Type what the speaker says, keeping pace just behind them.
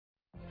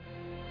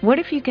What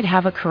if you could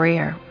have a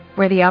career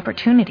where the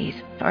opportunities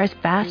are as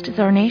vast as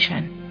our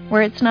nation,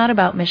 where it's not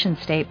about mission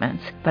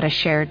statements, but a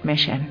shared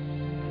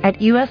mission? At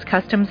U.S.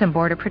 Customs and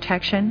Border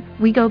Protection,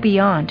 we go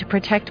beyond to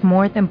protect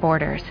more than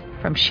borders,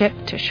 from ship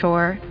to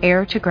shore,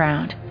 air to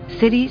ground,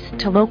 cities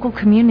to local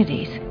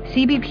communities.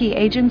 CBP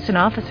agents and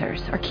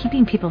officers are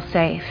keeping people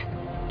safe.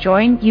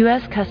 Join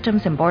U.S.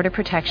 Customs and Border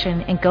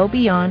Protection and go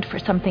beyond for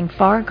something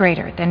far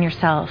greater than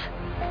yourself.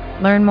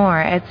 Learn more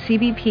at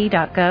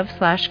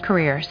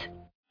cbp.gov/careers.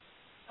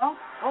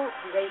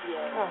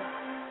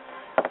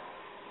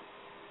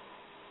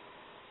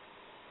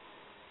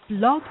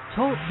 Blog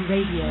Talk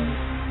Radio.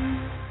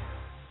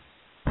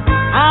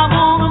 I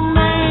want a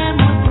man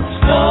with a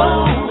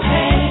slow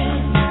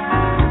hand.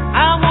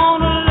 I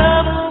want a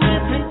lover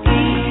with an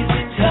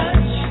easy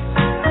touch.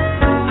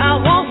 I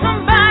want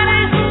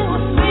somebody who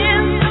will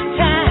spend some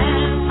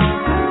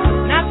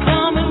time, not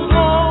come and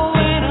go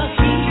in a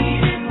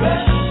heated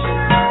rush.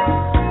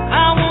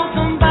 I want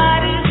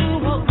somebody who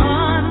will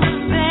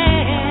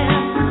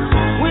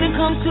understand. When it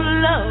comes to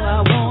love, I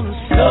want a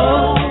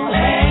slow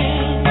hand.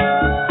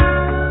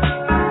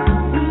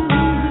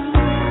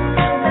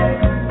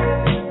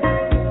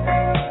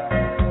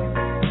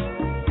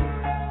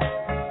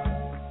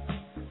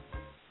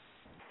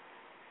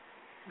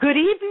 Good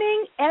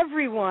evening,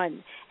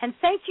 everyone, and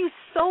thank you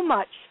so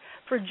much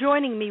for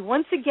joining me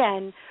once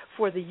again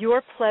for the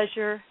Your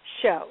Pleasure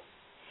Show.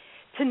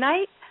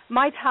 Tonight,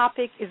 my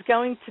topic is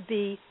going to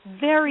be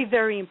very,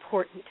 very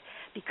important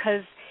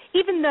because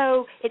even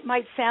though it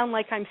might sound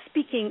like I'm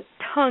speaking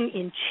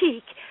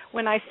tongue-in-cheek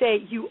when I say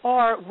you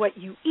are what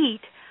you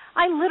eat,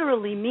 I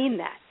literally mean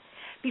that.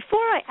 Before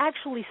I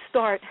actually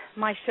start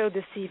my show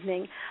this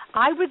evening,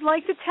 I would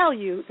like to tell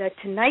you that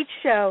tonight's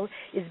show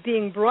is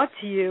being brought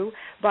to you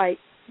by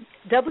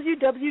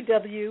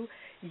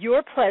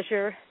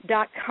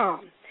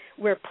www.yourpleasure.com,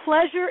 where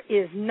pleasure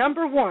is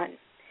number one.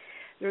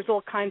 There's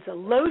all kinds of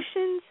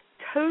lotions,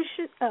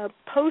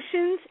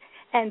 potions,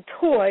 and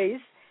toys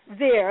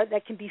there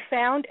that can be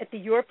found at the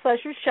Your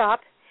Pleasure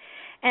shop.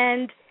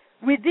 And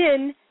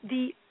within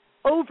the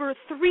over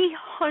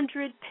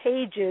 300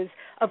 pages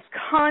of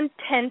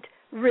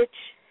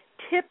content-rich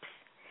tips,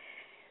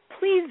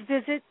 please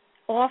visit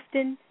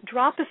often,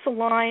 drop us a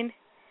line,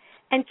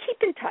 and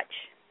keep in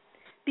touch.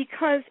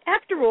 Because,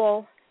 after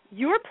all,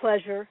 your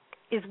pleasure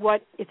is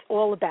what it's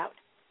all about.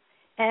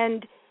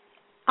 And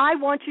I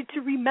want you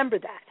to remember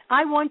that.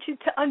 I want you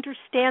to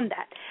understand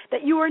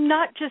that you are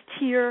not just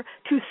here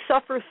to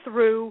suffer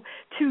through,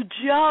 to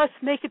just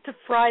make it to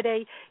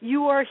Friday.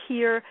 You are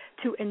here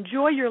to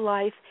enjoy your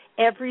life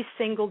every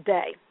single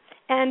day.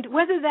 And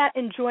whether that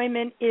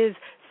enjoyment is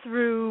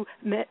through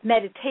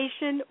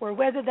meditation or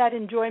whether that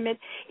enjoyment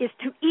is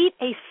to eat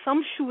a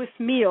sumptuous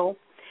meal,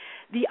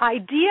 the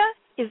idea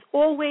is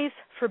always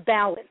for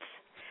balance.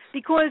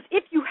 Because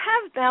if you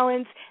have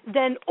balance,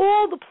 then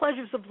all the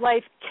pleasures of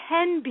life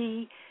can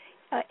be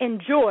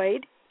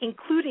enjoyed,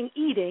 including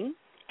eating,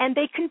 and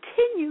they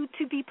continue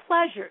to be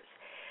pleasures.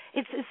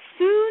 It's as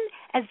soon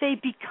as they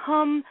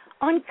become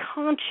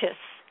unconscious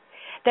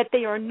that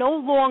they are no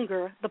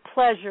longer the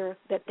pleasure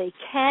that they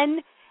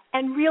can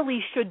and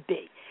really should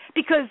be.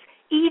 Because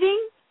eating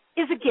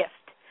is a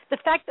gift. The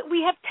fact that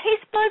we have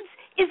taste buds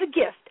is a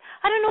gift.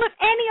 I don't know if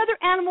any other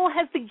animal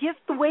has the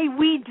gift the way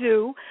we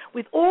do,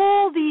 with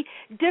all the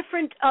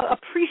different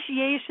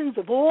appreciations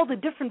of all the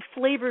different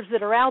flavors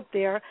that are out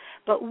there,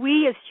 but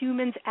we as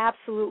humans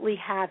absolutely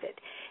have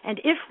it. And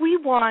if we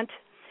want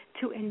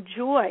to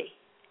enjoy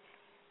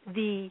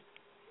the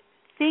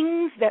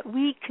things that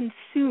we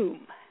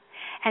consume,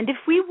 and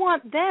if we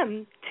want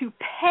them to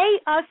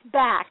pay us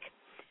back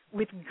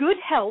with good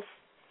health,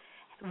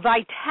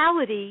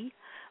 vitality,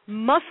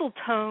 muscle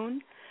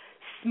tone,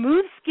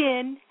 smooth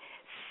skin,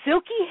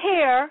 silky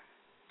hair,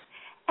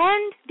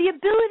 and the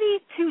ability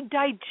to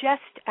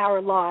digest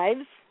our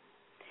lives,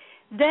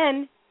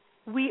 then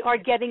we are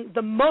getting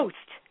the most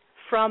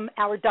from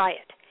our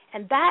diet.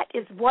 And that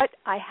is what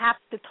I have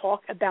to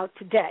talk about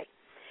today.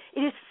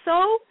 It is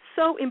so,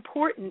 so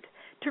important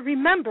to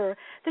remember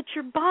that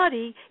your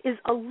body is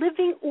a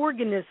living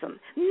organism,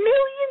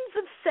 millions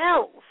of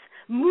cells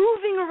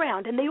moving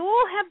around, and they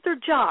all have their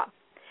job.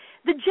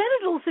 The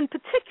genitals in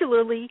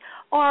particularly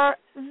are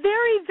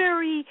very,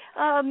 very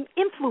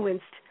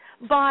influenced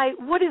by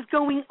what is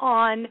going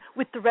on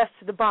with the rest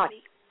of the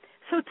body.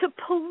 So to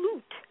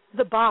pollute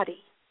the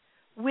body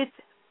with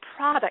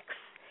products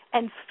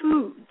and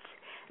foods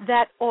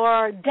that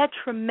are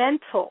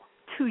detrimental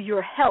to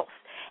your health,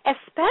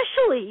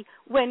 especially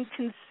when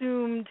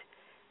consumed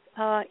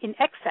in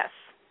excess,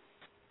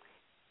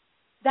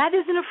 that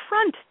is an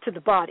affront to the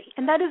body,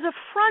 and that is an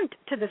affront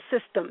to the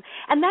system,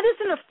 and that is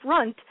an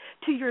affront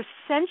to your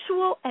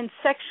sensual and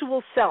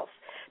sexual self.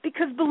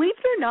 Because believe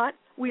it or not,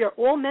 we are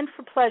all meant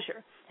for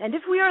pleasure. And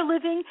if we are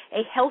living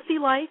a healthy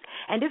life,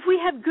 and if we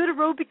have good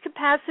aerobic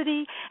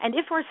capacity, and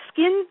if our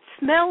skin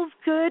smells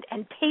good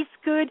and tastes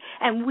good,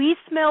 and we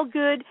smell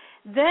good,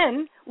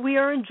 then we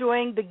are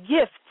enjoying the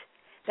gift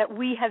that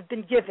we have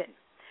been given.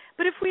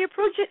 But if we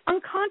approach it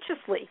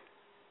unconsciously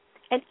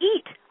and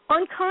eat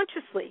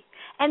unconsciously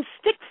and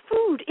stick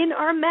food in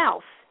our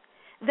mouth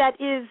that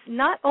is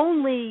not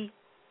only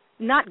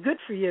not good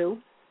for you,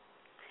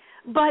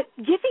 but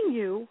giving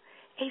you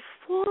a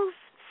false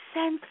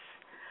sense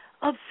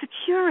of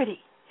security.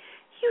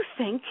 You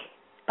think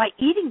by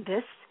eating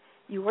this,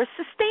 you are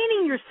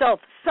sustaining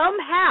yourself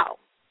somehow.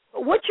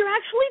 But what you're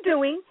actually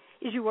doing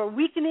is you are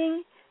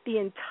weakening the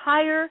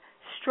entire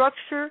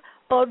structure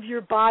of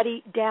your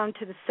body down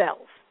to the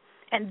cells.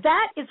 And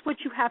that is what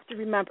you have to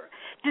remember.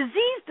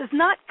 Disease does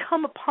not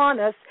come upon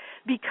us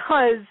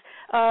because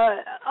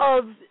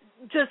of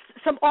just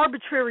some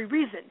arbitrary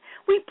reason.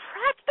 We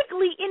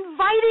practically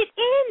invite it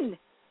in.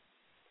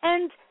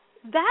 And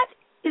that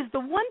is the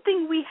one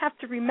thing we have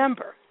to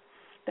remember,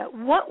 that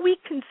what we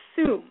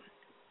consume,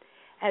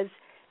 as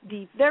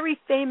the very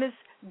famous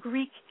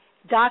Greek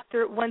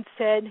doctor once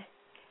said,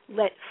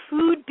 let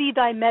food be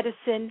thy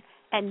medicine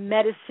and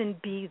medicine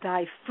be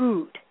thy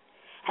food.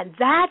 And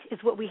that is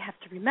what we have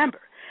to remember.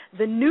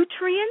 The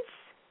nutrients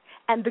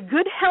and the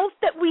good health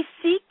that we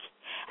seek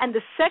and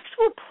the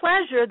sexual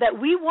pleasure that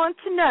we want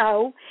to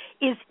know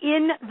is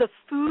in the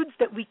foods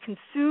that we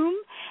consume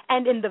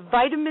and in the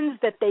vitamins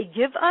that they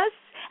give us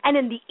and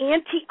in the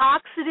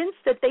antioxidants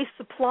that they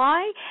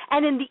supply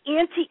and in the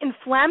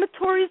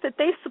anti-inflammatories that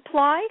they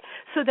supply,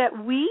 so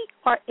that we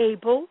are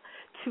able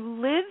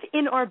to live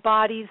in our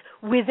bodies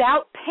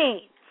without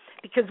pain.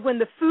 Because when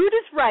the food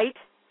is right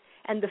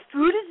and the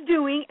food is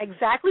doing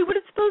exactly what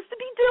it's supposed to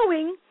be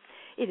doing,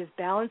 it is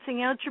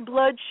balancing out your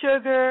blood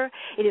sugar.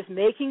 It is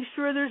making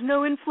sure there's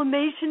no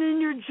inflammation in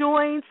your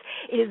joints.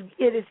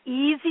 It is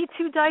easy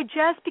to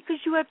digest because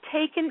you have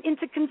taken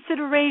into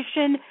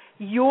consideration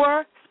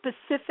your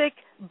specific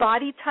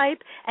body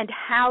type and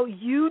how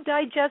you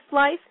digest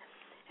life.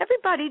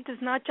 Everybody does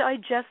not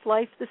digest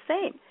life the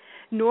same,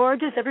 nor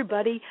does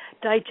everybody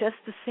digest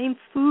the same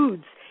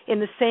foods in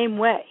the same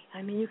way.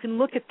 I mean, you can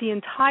look at the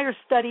entire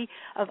study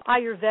of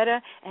Ayurveda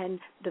and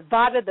the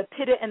Vata, the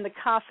Pitta, and the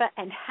Kapha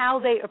and how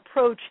they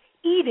approach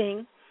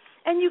eating,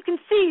 and you can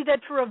see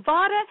that for a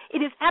Vata, it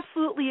is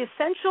absolutely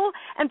essential,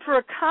 and for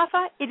a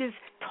Kapha, it is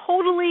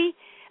totally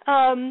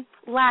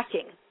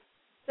lacking,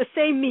 the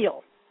same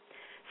meal.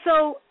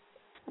 So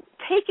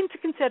take into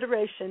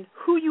consideration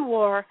who you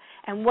are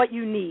and what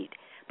you need.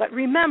 But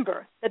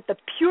remember that the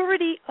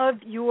purity of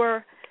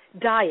your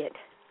diet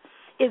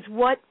is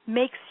what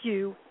makes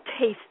you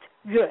taste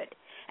good.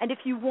 And if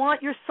you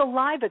want your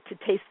saliva to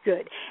taste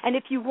good, and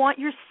if you want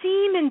your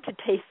semen to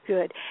taste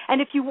good,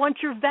 and if you want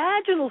your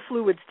vaginal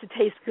fluids to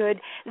taste good,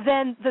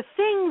 then the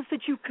things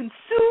that you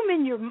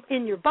consume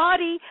in your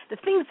body, the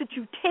things that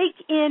you take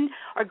in,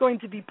 are going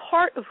to be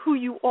part of who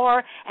you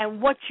are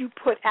and what you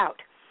put out.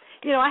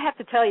 You know, I have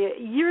to tell you,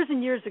 years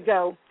and years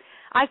ago,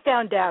 I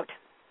found out,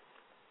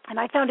 and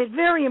I found it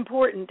very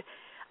important,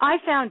 I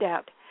found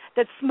out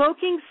that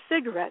smoking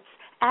cigarettes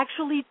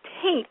actually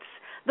taints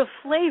the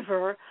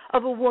flavor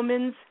of a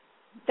woman's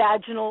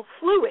vaginal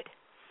fluid.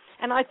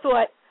 And I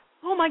thought,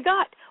 oh, my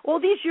God, all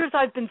these years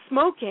I've been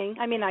smoking,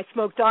 I mean, I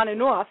smoked on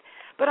and off,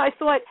 but I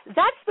thought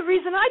that's the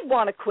reason I'd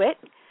want to quit.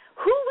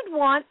 Who would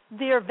want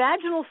their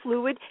vaginal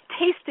fluid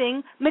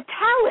tasting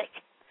metallic?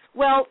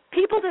 Well,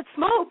 people that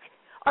smoke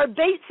are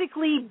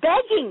basically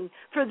begging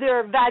for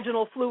their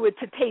vaginal fluid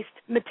to taste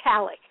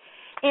metallic.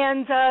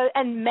 And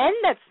men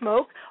that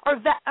smoke are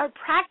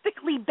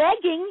practically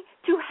begging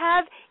to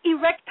have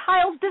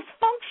erectile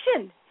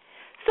dysfunction.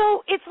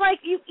 So it's like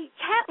you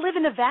can't live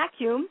in a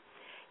vacuum.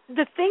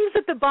 The things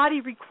that the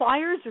body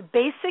requires are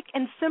basic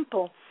and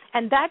simple,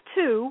 and that,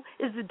 too,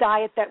 is the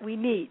diet that we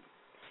need.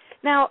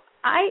 Now,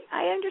 I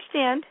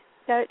understand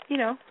that, you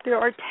know, there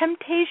are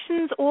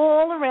temptations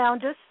all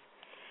around us,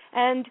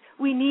 and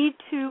we need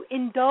to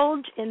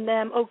indulge in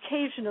them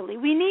occasionally.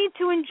 We need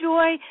to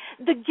enjoy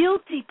the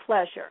guilty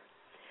pleasure.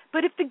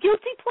 But if the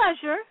guilty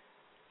pleasure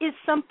is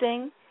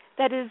something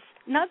that is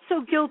not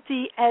so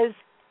guilty as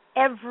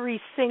every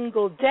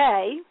single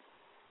day,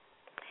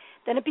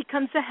 then it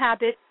becomes a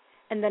habit,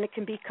 and then it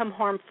can become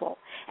harmful.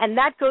 And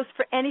that goes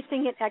for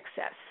anything in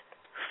excess.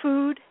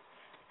 Food,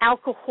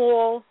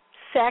 alcohol,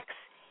 sex,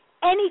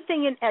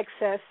 anything in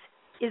excess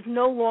is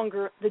no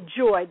longer the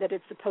joy that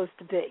it's supposed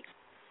to be.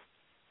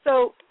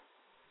 So,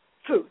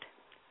 food.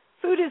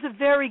 Food is a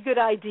very good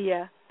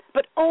idea,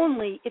 but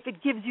only if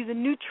it gives you the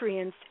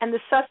nutrients and the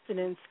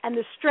sustenance and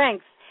the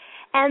strength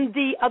and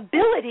the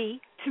ability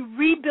to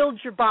rebuild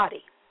your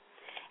body.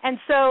 And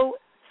so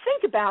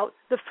think about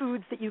the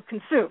foods that you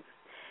consume.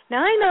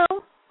 Now, I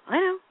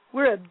know,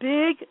 we're a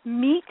big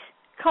meat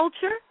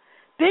culture.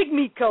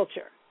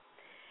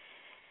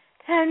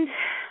 And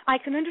I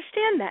can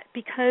understand that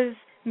because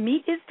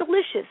meat is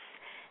delicious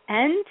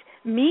and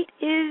meat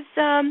is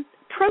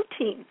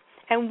protein,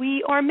 and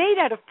we are made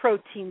out of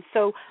protein.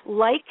 So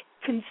like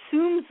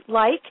consumes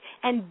like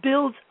and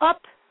builds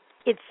up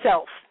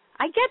itself.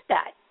 I get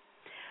that.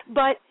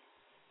 But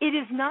it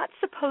is not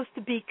supposed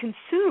to be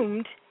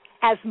consumed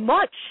as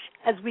much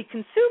as we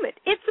consume it.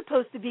 It's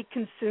supposed to be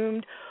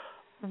consumed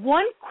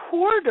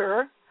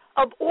 1/4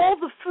 of all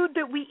the food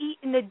that we eat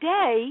in a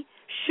day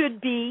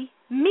should be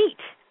meat.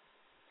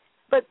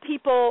 But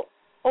people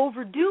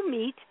overdo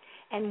meat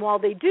And while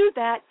they do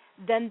that,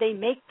 then they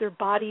make their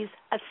bodies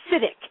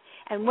acidic.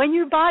 And when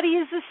your body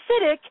is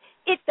acidic,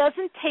 it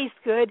doesn't taste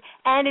good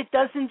and it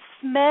doesn't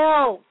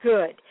smell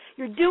good.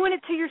 You're doing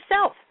it to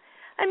yourself.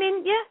 I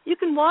mean, yeah, you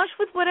can wash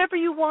with whatever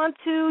you want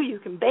to. You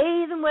can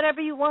bathe in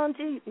whatever you want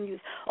to. You can use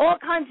all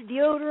kinds of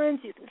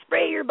deodorants. You can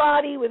spray your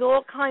body with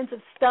all kinds of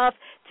stuff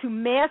to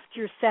mask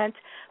your scent.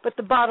 But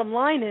the bottom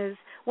line is,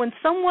 when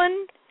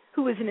someone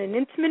who is in an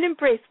intimate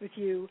embrace with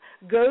you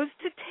goes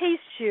to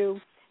taste you,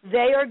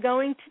 they are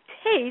going to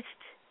taste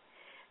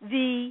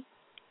the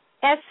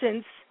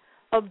essence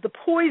of the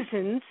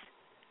poisons,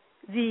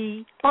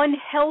 the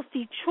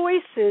unhealthy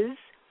choices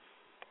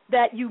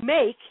that you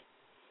make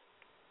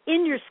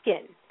in your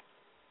skin,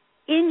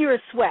 in your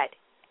sweat,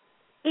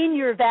 in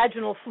your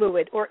vaginal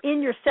fluid, or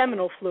in your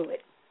seminal fluid.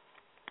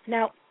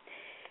 Now,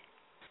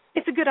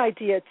 it's a good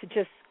idea to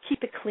just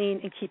keep it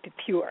clean and keep it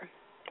pure.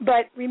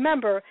 But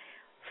remember,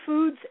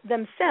 foods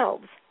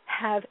themselves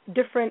have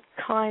different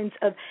kinds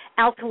of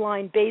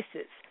alkaline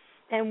bases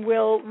and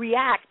will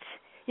react,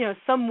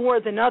 some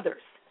more than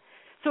others.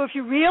 So if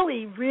you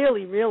really,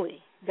 really, really,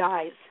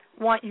 guys,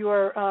 want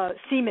your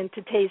semen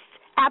to taste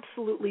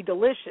absolutely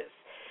delicious,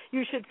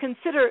 you should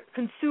consider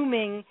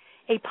consuming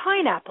a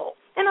pineapple.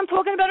 And I'm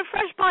talking about a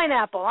fresh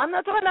pineapple. I'm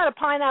not talking about a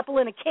pineapple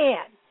in a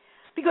can,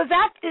 because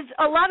that is,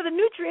 a lot of the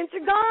nutrients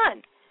are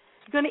gone.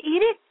 You're going to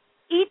eat it?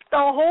 Eat the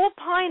whole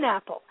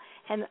pineapple.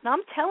 And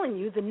I'm telling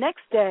you, the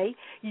next day,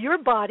 your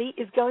body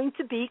is going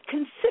to be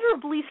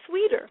considerably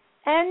sweeter,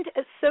 and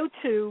so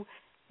too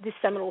the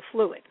seminal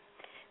fluid.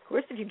 Of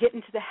course, if you get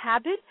into the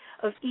habit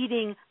of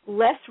eating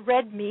less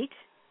red meat,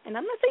 and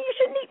I'm not saying you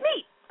shouldn't eat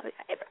meat.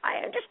 I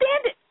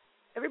understand it.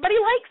 Everybody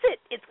likes it.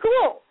 It's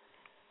cool.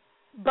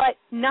 But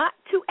not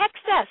to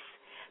excess,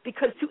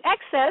 because to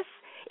excess,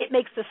 it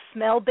makes us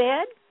smell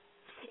bad.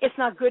 It's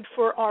not good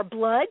for our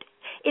blood.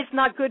 It's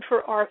not good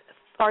for our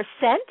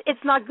scent.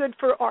 It's not good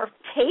for our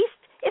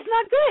taste. It's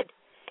not good.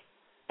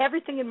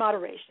 Everything in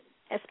moderation,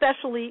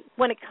 especially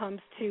when it comes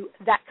to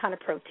that kind of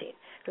protein,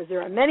 because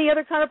there are many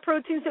other kind of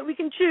proteins that we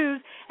can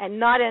choose and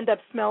not end up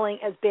smelling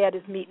as bad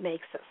as meat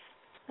makes us.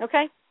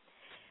 Okay?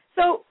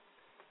 So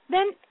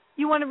then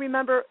you want to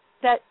remember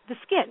that the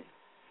skin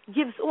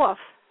gives off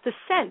the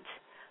scent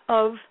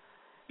of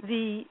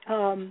the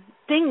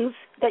things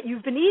that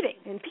you've been eating.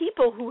 And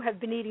people who have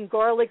been eating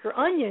garlic or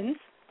onions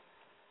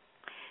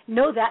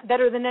know that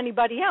better than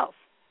anybody else.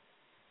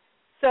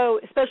 So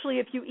especially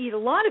if you eat a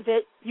lot of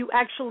it, you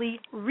actually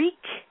reek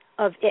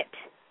of it.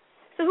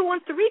 So who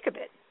wants to reek of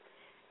it?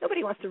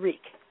 Nobody wants to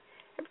reek.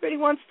 Everybody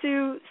wants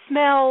to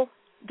smell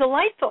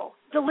delightful,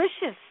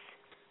 delicious,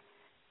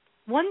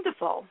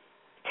 wonderful,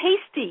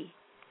 tasty,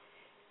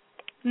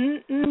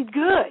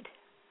 good.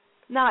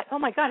 Not, oh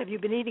my God, have you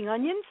been eating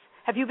onions?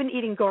 Have you been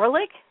eating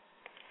garlic?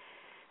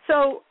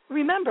 So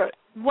remember,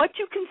 what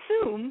you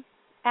consume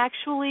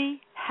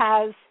actually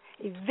has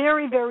a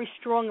very, very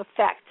strong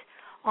effect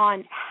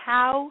on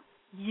how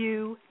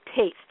you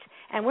taste.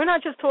 And we're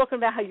not just talking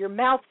about how your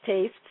mouth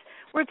tastes.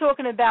 We're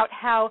talking about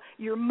how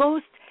your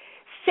most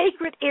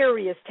sacred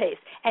areas taste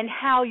and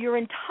how your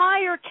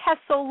entire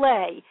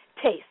cassoulet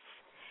tastes.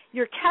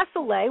 Your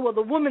cassoulet, well,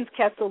 the woman's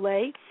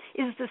cassoulet,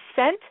 is the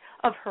scent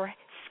of her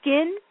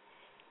skin,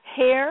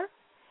 hair,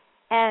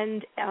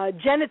 and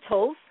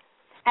genitals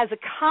as a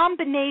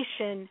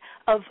combination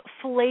of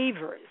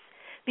flavors,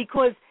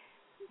 because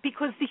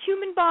the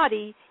human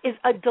body is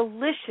a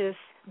delicious,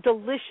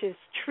 delicious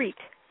treat.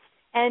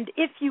 And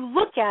if you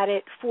look at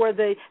it for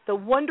the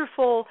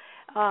wonderful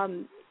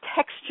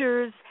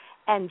textures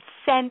and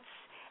scents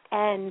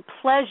and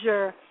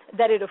pleasure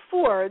that it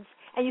affords,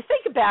 and you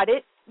think about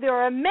it, there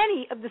are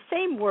many of the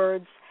same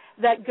words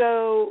that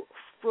go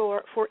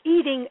for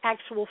eating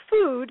actual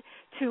food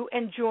to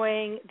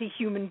enjoying the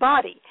human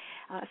body,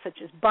 such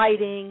as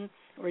biting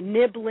or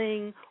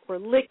nibbling or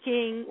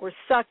licking or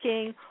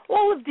sucking.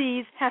 All of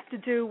these have to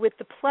do with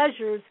the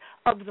pleasures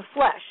of the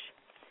flesh.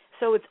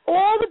 So it's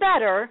all the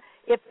better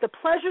if the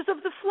pleasures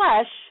of the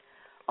flesh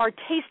are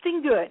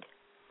tasting good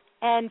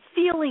and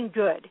feeling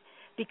good,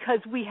 because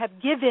we have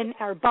given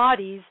our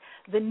bodies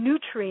the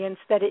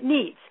nutrients that it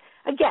needs.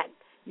 Again,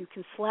 you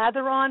can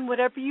slather on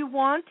whatever you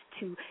want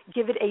to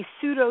give it a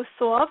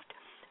pseudo-soft,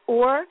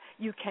 or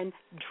you can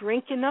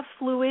drink enough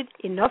fluid,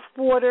 enough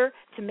water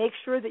to make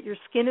sure that your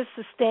skin is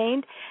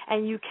sustained,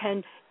 and you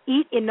can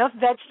eat enough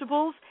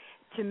vegetables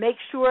to make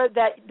sure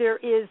that there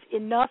is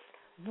enough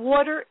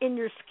water in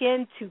your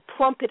skin to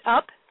plump it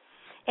up,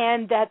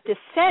 and that the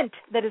scent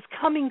that is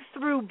coming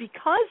through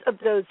because of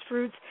those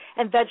fruits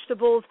and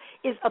vegetables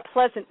is a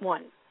pleasant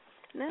one.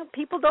 Now,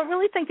 people don't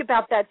really think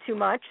about that too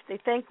much. They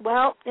think,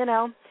 well,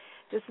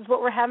 this is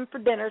what we're having for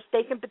dinner,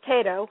 steak and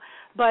potato.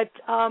 But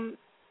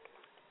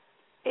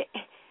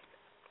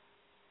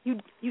you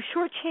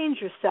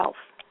shortchange yourself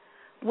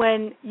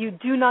when you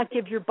do not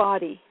give your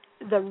body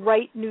the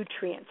right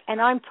nutrients.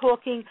 And I'm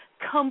talking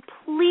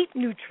complete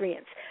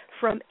nutrients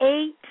from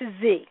A to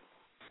Z.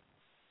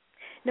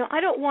 Now,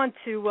 I don't want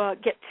to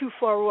get too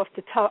far off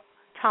the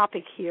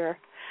topic here,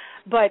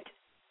 but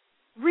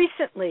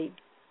recently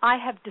I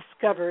have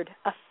discovered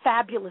a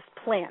fabulous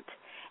plant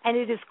and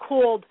it is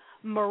called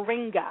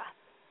moringa.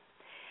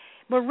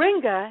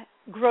 Moringa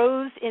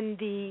grows in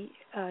the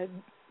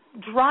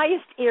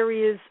driest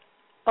areas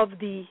of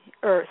the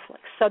earth,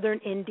 like southern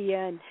India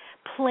and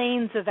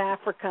plains of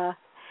Africa,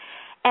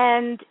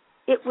 and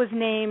it was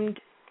named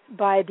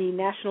by the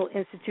National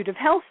Institute of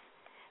Health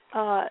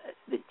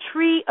the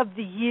Tree of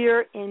the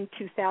Year in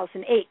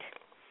 2008.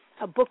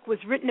 A book was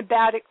written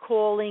about it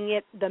calling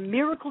it The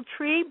Miracle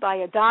Tree by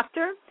a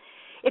doctor.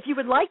 If you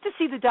would like to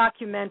see the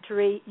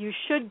documentary, you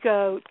should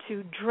go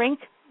to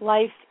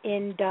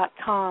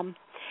drinklifein.com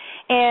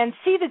and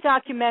see the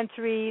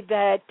documentary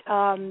that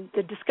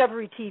the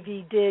Discovery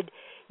TV did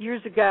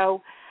years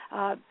ago,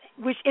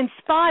 which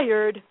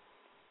inspired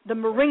the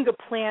moringa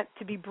plant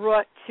to be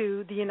brought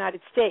to the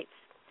United States.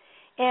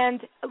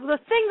 And the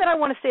thing that I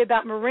want to say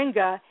about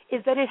moringa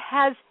is that it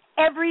has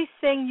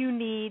everything you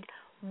need,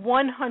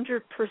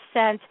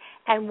 100%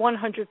 and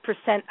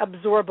 100%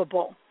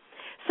 absorbable.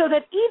 So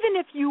that even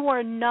if you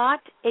are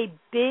not a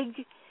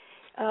big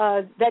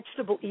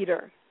vegetable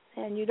eater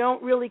and you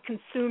don't really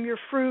consume your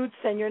fruits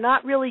and you're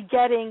not really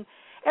getting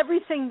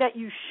everything that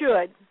you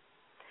should,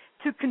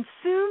 to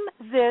consume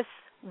this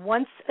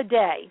once a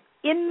day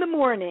in the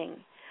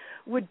morning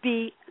would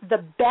be the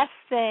best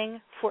thing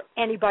for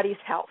anybody's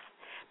health,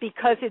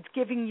 because it's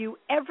giving you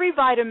every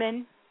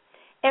vitamin,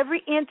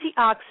 every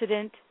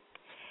antioxidant,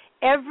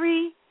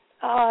 every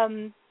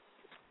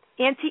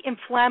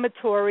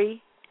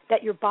anti-inflammatory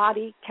that your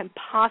body can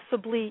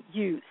possibly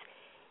use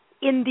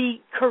in the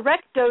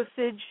correct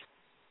dosage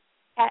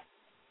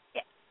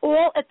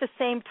all at the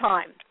same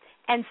time,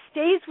 and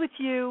stays with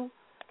you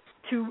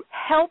to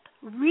help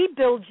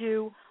rebuild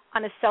you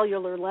on a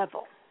cellular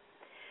level.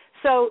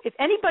 So if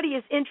anybody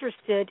is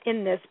interested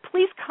in this,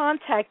 please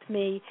contact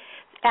me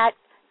at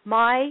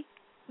my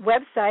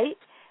website,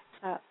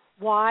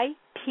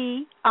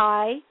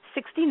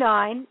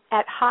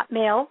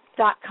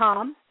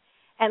 ypi69@hotmail.com,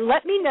 and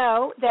let me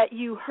know that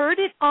you heard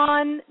it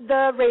on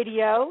the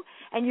radio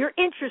and you're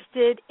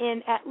interested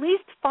in at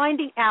least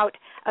finding out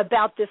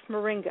about this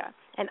moringa.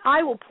 And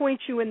I will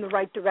point you in the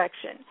right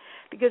direction,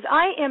 because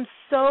I am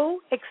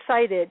so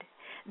excited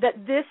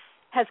that this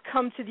has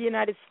come to the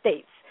United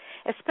States,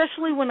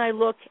 especially when I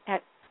look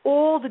at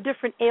all the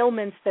different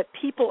ailments that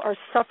people are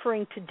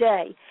suffering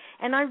today.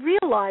 And I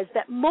realize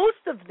that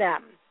most of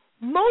them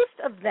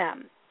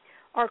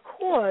are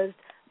caused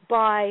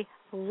by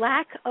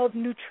lack of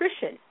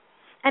nutrition.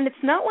 And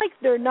it's not like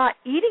they're not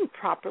eating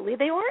properly.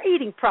 They are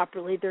eating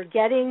properly. They're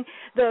getting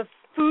the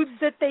foods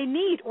that they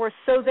need, or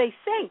so they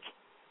think.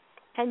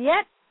 And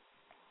yet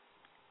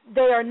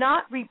they are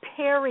not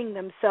repairing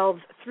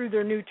themselves through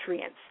their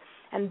nutrients.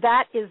 And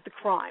that is the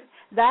crime.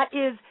 That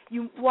is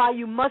why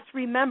you must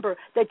remember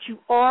that you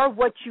are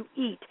what you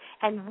eat.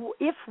 And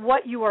if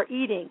what you are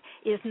eating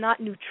is not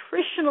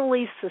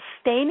nutritionally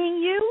sustaining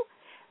you,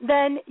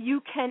 then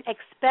you can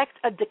expect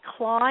a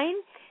decline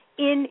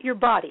in your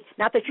body.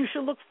 Not that you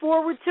should look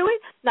forward to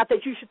it. Not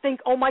that you should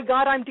think, oh, my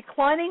God, I'm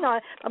declining.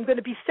 I'm going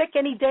to be sick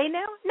any day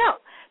now. No,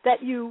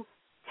 that you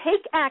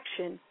take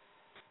action,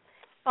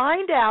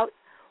 find out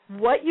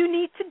what you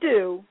need to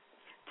do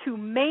to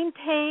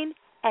maintain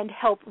and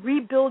help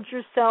rebuild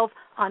yourself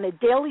on a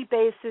daily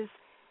basis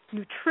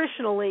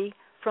nutritionally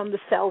from the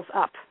cells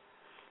up.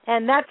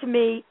 And that, to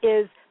me,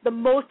 is the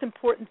most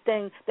important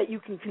thing that you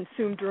can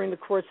consume during the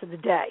course of the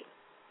day.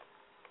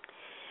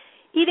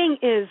 Eating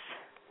is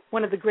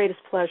one of the greatest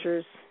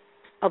pleasures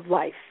of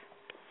life.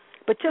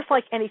 But just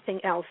like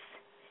anything else,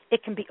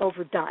 it can be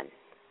overdone.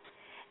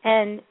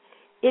 And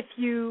if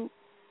you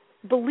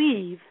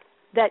believe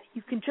that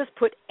you can just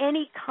put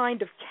any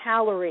kind of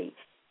calorie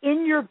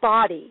in your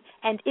body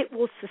and it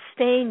will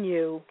sustain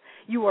you,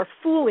 you are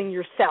fooling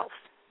yourself.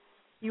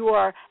 You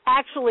are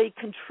actually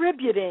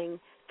contributing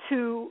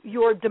to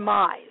your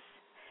demise.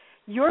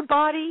 Your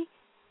body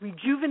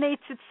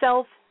rejuvenates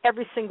itself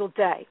every single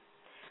day.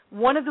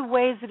 One of the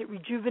ways that it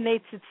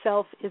rejuvenates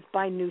itself is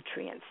by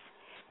nutrients.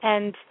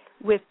 And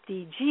with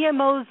the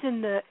GMOs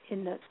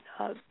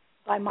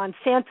by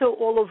Monsanto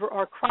all over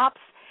our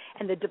crops,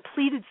 and the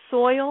depleted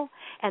soil,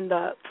 and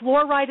the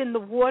fluoride in the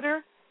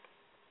water,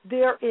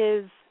 there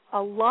is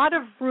a lot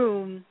of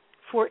room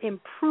for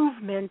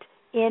improvement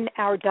in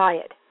our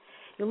diet.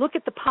 You look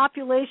at the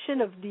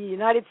population of the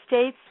United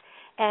States,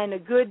 and a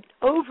good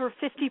over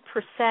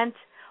 50%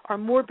 are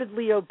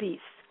morbidly obese.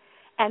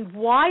 And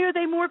why are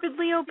they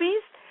morbidly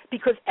obese?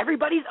 Because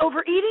everybody's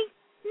overeating?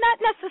 Not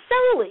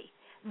necessarily.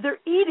 They're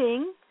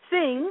eating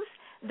things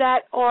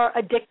that are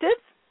addictive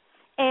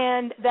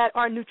and that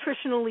are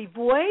nutritionally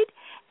void,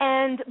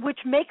 and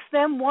which makes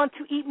them want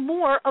to eat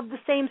more of the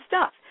same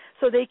stuff.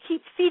 So they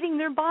keep feeding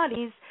their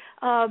bodies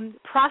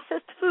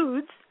processed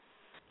foods,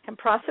 and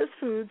processed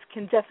foods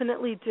can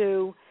definitely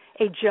do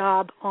a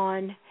job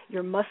on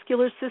your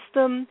muscular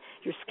system,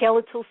 your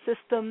skeletal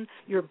system,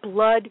 your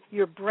blood,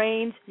 your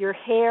brains, your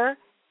hair.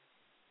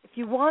 If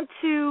you want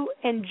to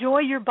enjoy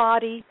your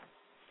body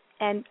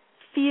and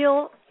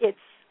feel its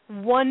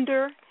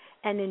wonder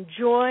and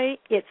enjoy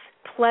its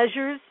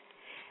pleasures,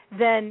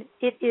 then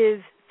it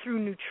is through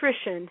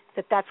nutrition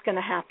that that's going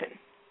to happen.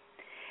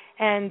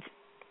 And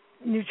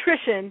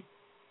nutrition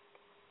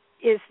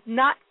is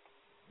not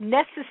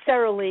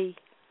necessarily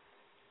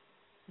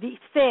the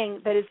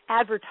thing that is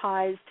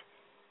advertised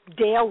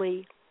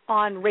daily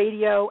on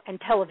radio and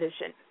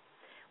television.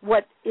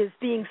 What is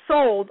being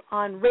sold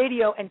on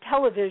radio and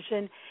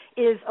television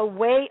is a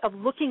way of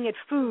looking at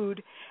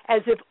food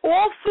as if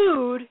all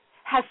food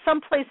has some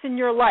place in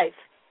your life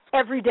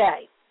every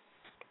day.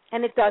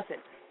 And it doesn't.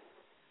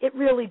 It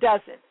really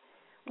doesn't.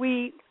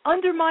 We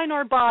undermine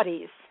our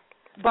bodies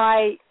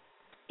by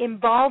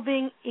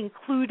including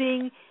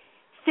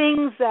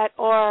things that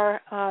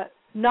are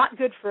not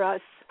good for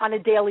us on a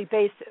daily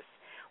basis.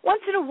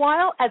 Once in a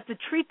while, as the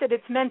treat that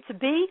it's meant to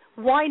be,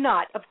 why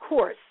not? Of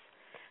course.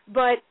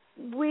 But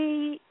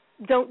we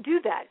don't do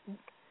that.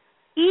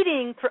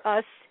 Eating for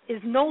us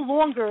is no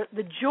longer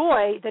the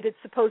joy that it's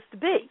supposed to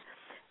be.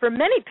 For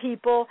many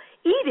people,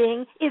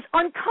 eating is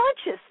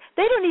unconscious.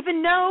 They don't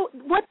even know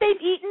what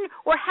they've eaten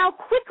or how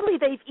quickly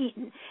they've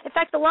eaten. In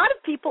fact, a lot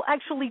of people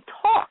actually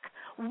talk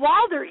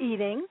while they're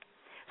eating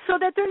so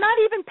that they're not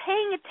even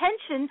paying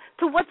attention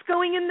to what's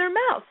going in their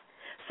mouth.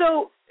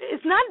 So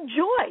it's not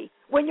joy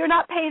when you're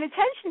not paying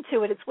attention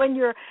to it. It's when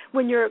your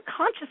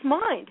conscious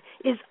mind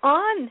is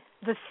on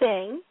the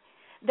thing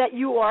that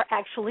you are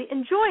actually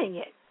enjoying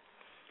it.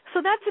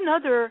 So that's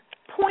another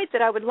point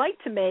that I would like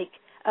to make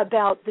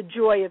about the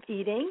joy of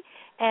eating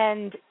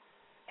and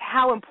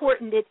how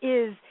important it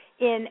is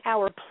in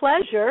our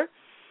pleasure,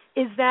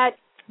 is that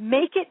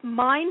make it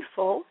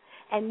mindful,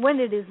 and when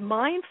it is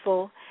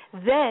mindful,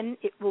 then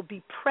it will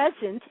be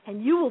present,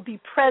 and you will be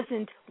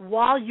present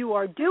while you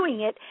are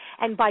doing it,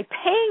 and by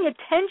paying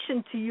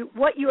attention to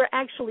what you are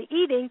actually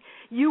eating,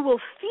 you will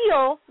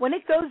feel, when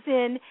it goes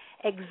in,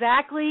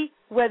 exactly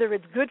whether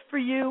it's good for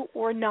you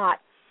or not.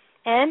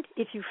 And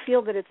if you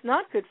feel that it's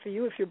not good for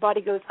you, if your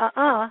body goes,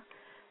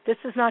 this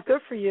is not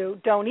good for you,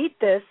 don't eat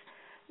this,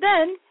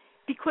 then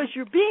because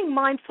you're being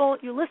mindful,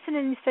 you listen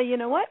and you say, you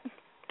know what,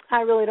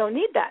 I really don't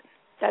need that.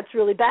 That's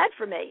really bad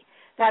for me.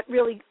 That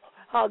really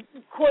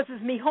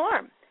causes me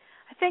harm.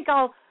 I think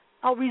I'll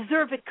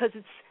reserve it because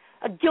it's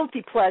a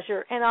guilty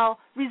pleasure, and I'll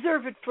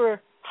reserve it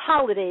for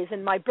holidays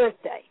and my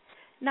birthday,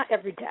 not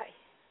every day.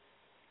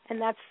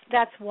 And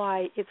that's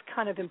why it's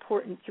kind of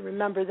important to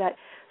remember that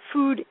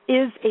food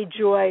is a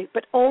joy,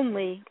 but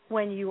only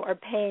when you are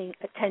paying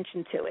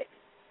attention to it.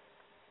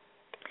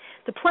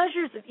 The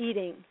pleasures of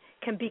eating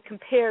can be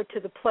compared to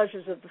the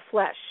pleasures of the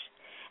flesh.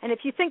 And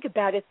if you think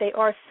about it, they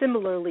are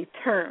similarly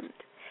termed.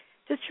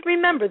 Just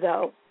remember,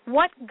 though,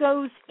 what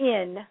goes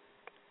in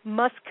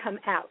must come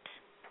out.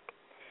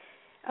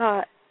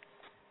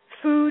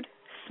 Food,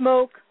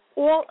 smoke,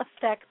 all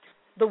affect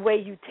the way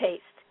you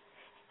taste.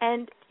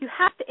 And you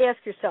have to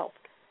ask yourself,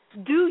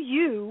 do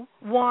you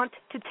want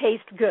to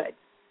taste good?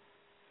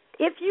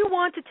 If you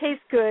want to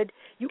taste good,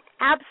 you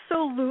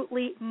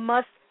absolutely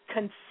must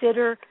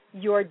consider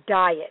your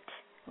diet,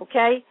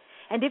 okay?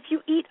 And if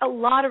you eat a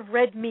lot of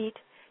red meat,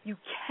 you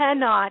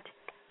cannot,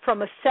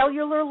 from a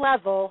cellular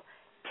level,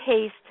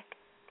 taste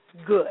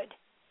good.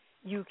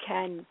 You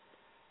can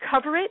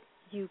cover it,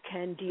 you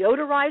can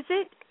deodorize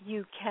it,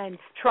 you can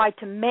try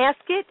to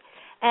mask it,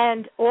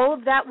 and all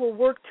of that will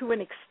work to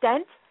an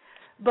extent.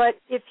 But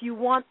if you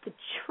want the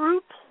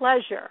true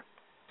pleasure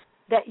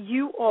that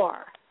you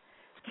are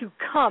to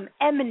come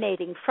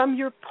emanating from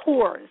your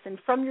pores and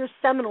from your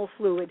seminal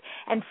fluid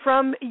and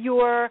from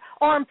your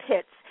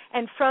armpits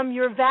and from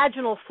your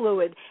vaginal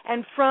fluid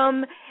and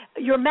from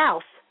your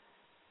mouth,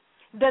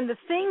 then the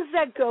things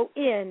that go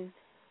in,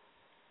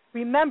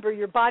 remember,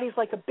 your body's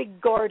like a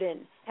big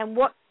garden, and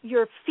what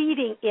you're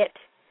feeding it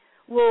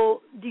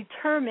will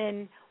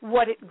determine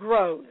what it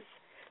grows.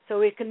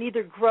 So it can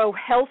either grow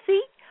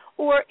healthy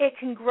or it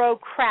can grow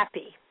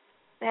crappy.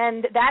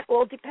 And that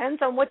all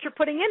depends on what you're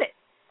putting in it,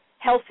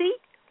 healthy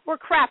or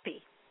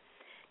crappy.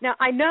 Now,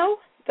 I know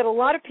that a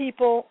lot of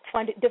people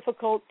find it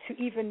difficult to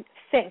even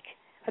think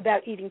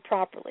about eating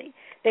properly.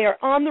 They are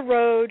on the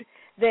road.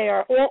 They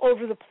are all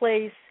over the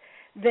place.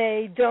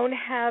 They don't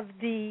have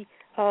the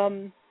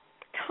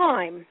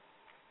time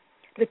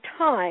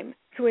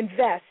to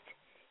invest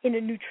in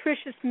a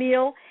nutritious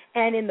meal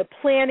and in the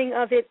planning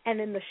of it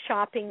and in the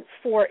shopping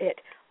for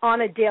it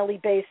on a daily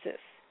basis.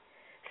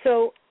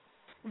 So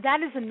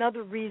that is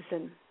another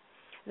reason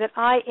that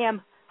I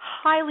am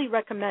highly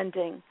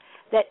recommending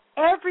that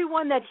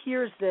everyone that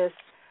hears this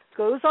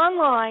goes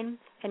online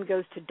and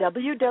goes to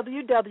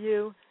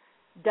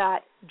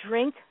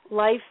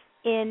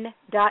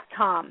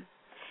www.drinklifein.com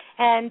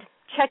and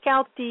check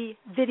out the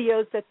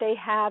videos that they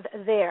have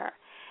there.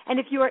 And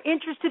if you are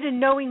interested in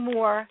knowing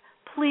more,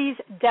 please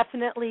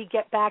definitely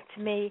get back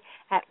to me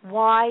at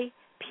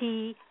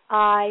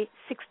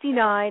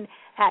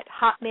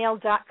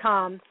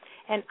ypi69@hotmail.com,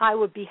 and I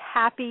would be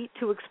happy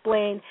to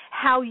explain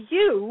how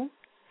you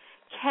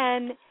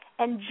can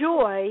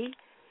enjoy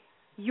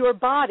your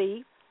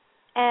body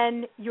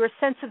and your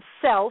sense of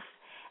self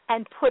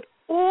and put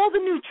all the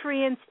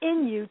nutrients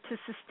in you to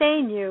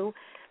sustain you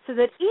so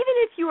that even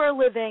if you are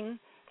living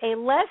a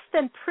less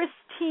than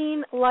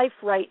pristine life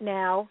right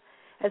now,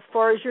 as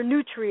far as your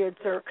nutrients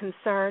are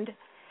concerned,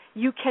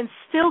 you can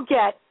still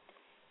get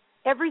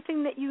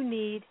everything that you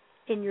need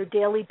in your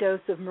daily dose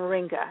of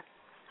moringa.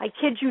 I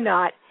kid you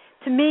not.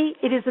 To me,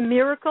 it is a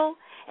miracle,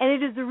 and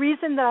it is the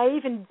reason that I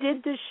even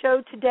did this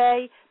show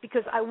today,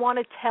 because I want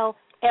to tell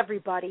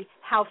everybody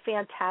how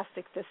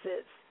fantastic this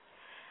is.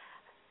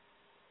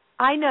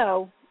 I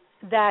know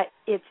that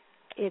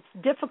it's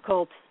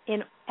difficult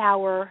in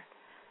our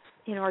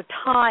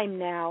time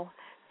now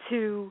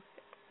to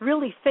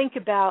really think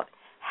about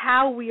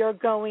how we are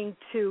going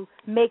to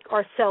make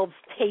ourselves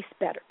taste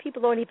better.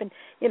 People don't even,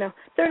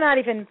 they're not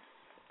even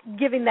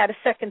giving that a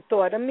second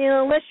thought. I mean,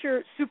 unless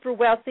you're super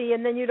wealthy,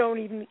 and then you don't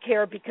even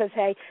care because,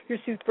 hey, you're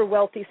super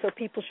wealthy, so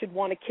people should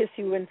want to kiss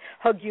you and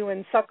hug you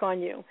and suck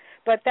on you.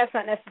 But that's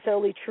not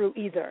necessarily true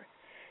either.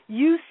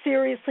 You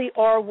seriously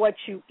are what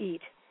you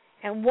eat,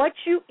 and what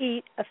you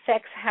eat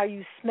affects how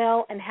you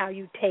smell and how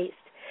you taste.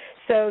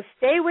 So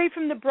stay away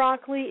from the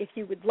broccoli if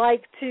you would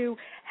like to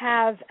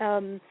have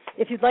a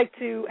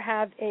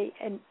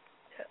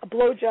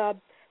blowjob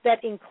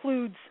that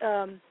includes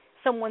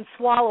someone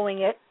swallowing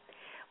it,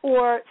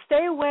 or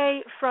stay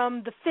away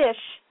from the fish,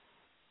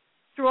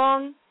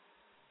 strong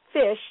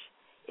fish,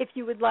 if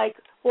you would like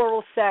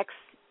oral sex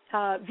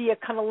via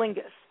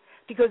cunnilingus,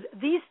 because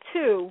these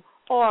two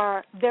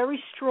are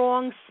very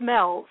strong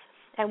smells,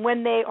 and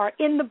when they are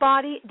in the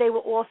body, they will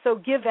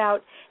also give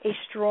out a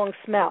strong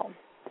smell.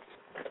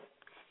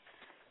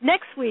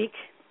 Next week,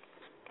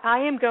 I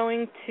am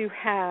going to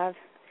have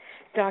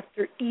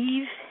Dr.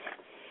 Eve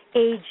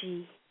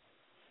Agee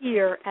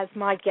here as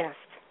my guest.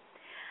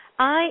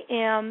 I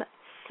am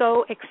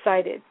so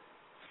excited.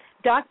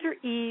 Dr.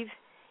 Eve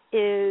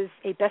is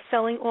a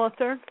best-selling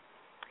author.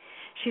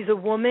 She's a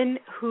woman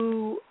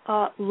who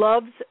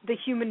loves the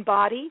human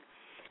body,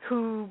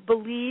 who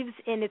believes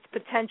in its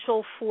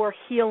potential for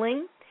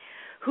healing,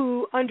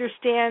 who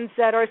understands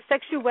that our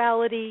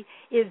sexuality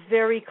is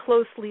very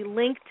closely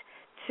linked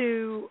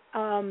to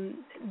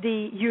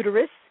the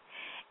uterus,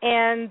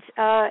 and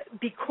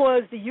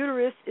because the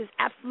uterus is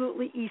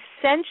absolutely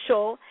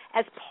essential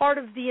as part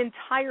of the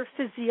entire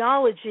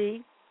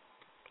physiology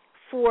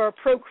for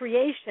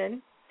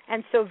procreation,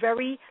 and so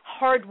very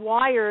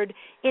hardwired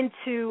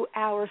into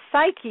our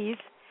psyches,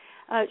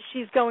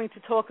 she's going to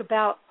talk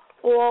about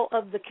all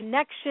of the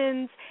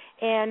connections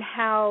and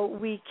how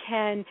we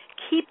can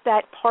keep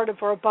that part of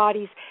our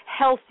bodies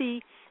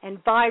healthy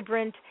and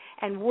vibrant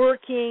and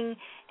working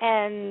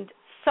and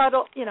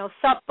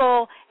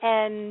supple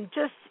and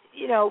just,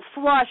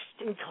 flushed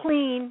and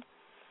clean.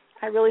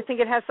 I really think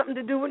it has something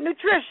to do with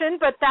nutrition,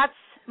 but that's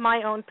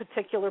my own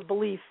particular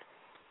belief.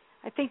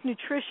 I think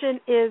nutrition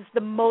is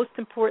the most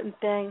important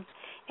thing,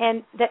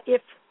 and that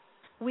if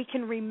we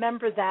can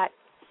remember that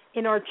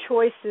in our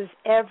choices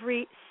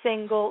every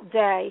single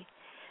day,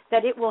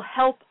 that it will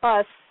help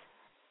us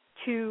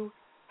to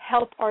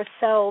help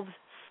ourselves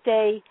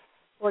stay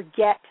or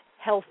get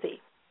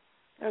healthy.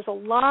 There's a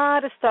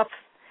lot of stuff.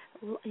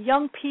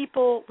 Young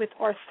people with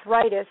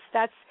arthritis,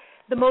 that's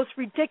the most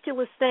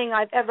ridiculous thing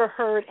I've ever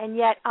heard, and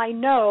yet I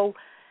know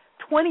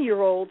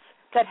 20-year-olds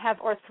that have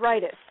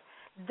arthritis.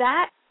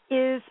 That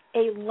is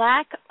a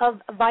lack of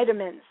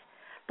vitamins.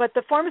 But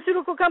the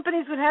pharmaceutical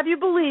companies would have you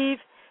believe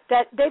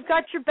that they've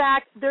got your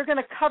back, they're going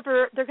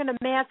to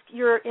mask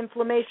your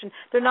inflammation.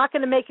 They're not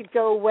going to make it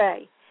go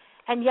away.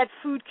 And yet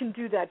food can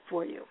do that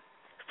for you.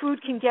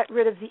 Food can get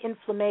rid of the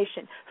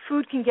inflammation.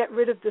 Food can get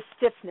rid of the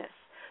stiffness.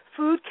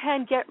 Food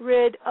can get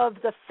rid of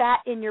the fat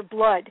in your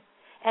blood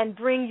and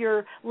bring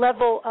your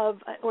level of,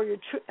 or your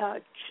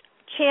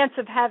chance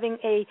of having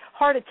a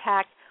heart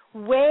attack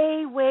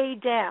way, way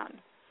down.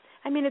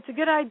 I mean, it's a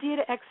good idea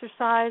to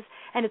exercise,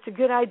 and it's a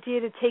good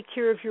idea to take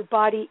care of your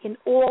body in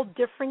all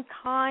different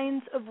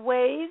kinds of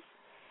ways: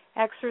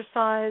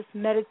 exercise,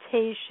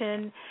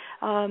 meditation,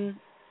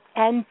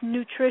 and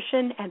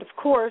nutrition, and, of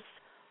course,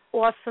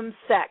 awesome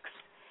sex.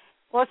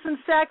 Awesome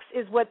sex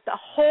is what the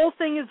whole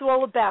thing is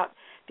all about,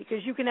 because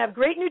you can have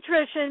great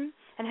nutrition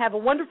and have a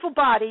wonderful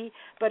body,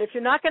 but if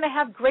you're not going to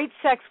have great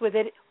sex with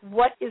it,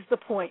 what is the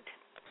point?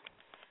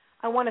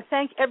 I want to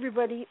thank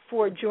everybody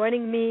for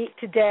joining me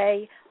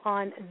today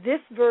on this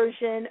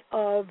version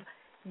of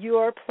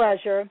Your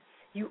Pleasure.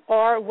 You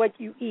are what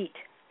you eat.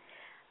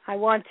 I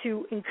want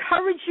to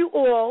encourage you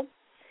all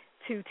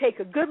to take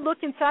a good look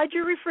inside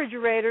your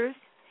refrigerators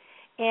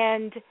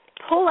and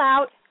pull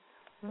out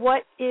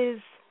what is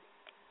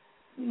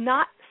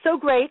not so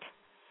great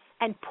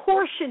and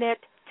portion it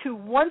to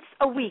once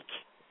a week.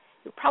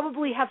 You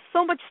probably have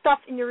so much stuff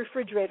in your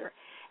refrigerator.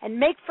 And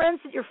make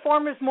friends at your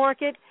farmer's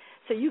market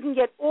so you can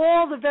get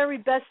all the very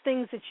best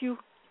things that you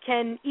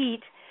can eat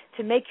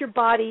to make your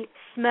body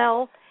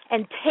smell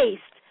and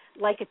taste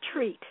like a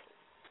treat.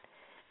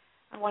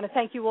 I want to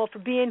thank you all for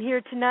being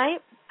here tonight.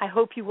 I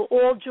hope you will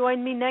all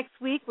join me next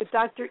week with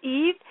Dr.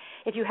 Eve.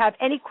 If you have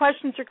any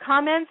questions or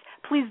comments,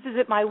 please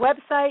visit my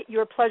website,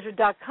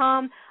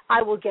 yourpleasure.com.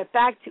 I will get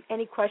back to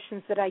any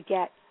questions that I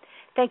get.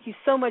 Thank you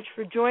so much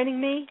for joining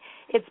me.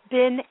 It's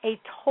been a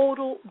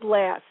total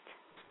blast.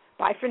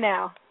 Bye for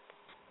now.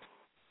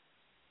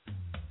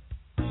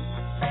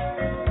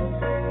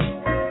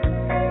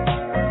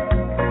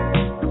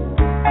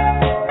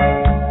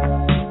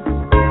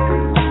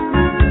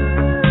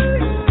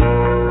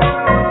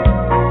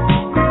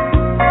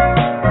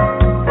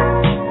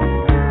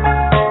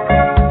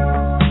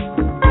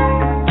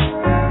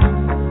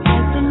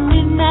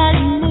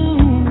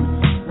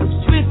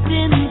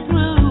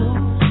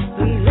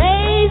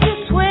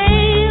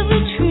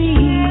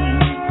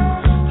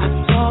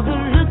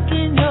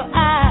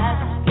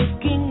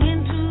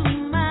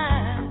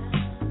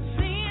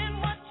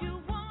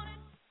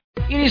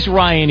 is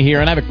Ryan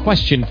here, and I have a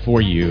question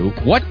for you.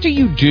 What do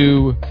you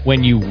do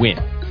when you win?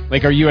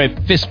 Like, are you a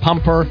fist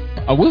pumper,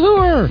 a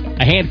woohooer,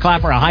 a hand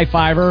clapper, a high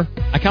fiver?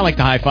 I kind of like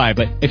the high five,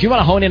 but if you want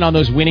to hone in on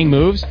those winning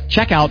moves,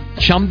 check out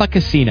Chumba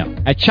Casino.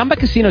 At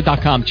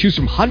ChumbaCasino.com, choose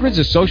from hundreds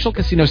of social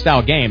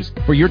casino-style games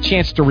for your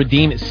chance to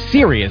redeem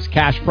serious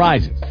cash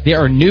prizes. There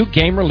are new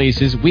game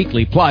releases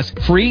weekly, plus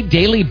free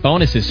daily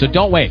bonuses, so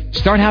don't wait.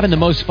 Start having the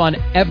most fun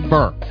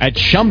ever at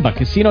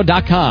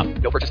ChumbaCasino.com.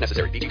 No purchase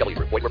necessary. VGW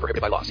Group. Void where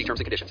prohibited by law. See terms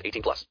and conditions.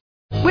 18+.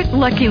 With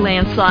Lucky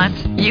Land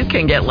Slots, you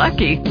can get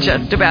lucky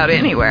just about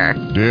anywhere.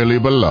 Dearly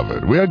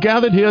beloved, we are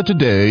gathered here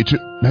today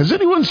to... Has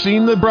anyone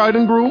seen the bride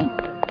and groom?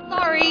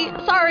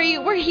 Sorry,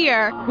 we're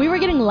here. We were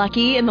getting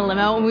lucky in the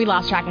limo and we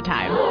lost track of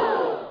time.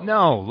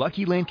 No,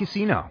 Lucky Land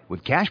Casino,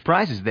 with cash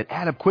prizes that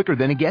add up quicker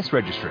than a guest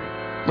registry.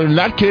 In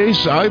that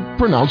case, I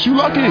pronounce you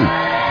lucky.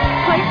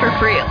 Play for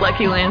free at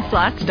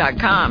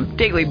LuckyLandSlots.com.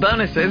 Daily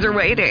bonuses are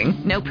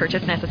waiting. No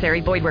purchase necessary.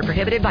 Void where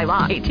prohibited by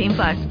law.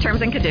 18+.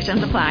 Terms and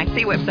conditions apply.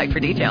 See website for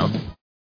details.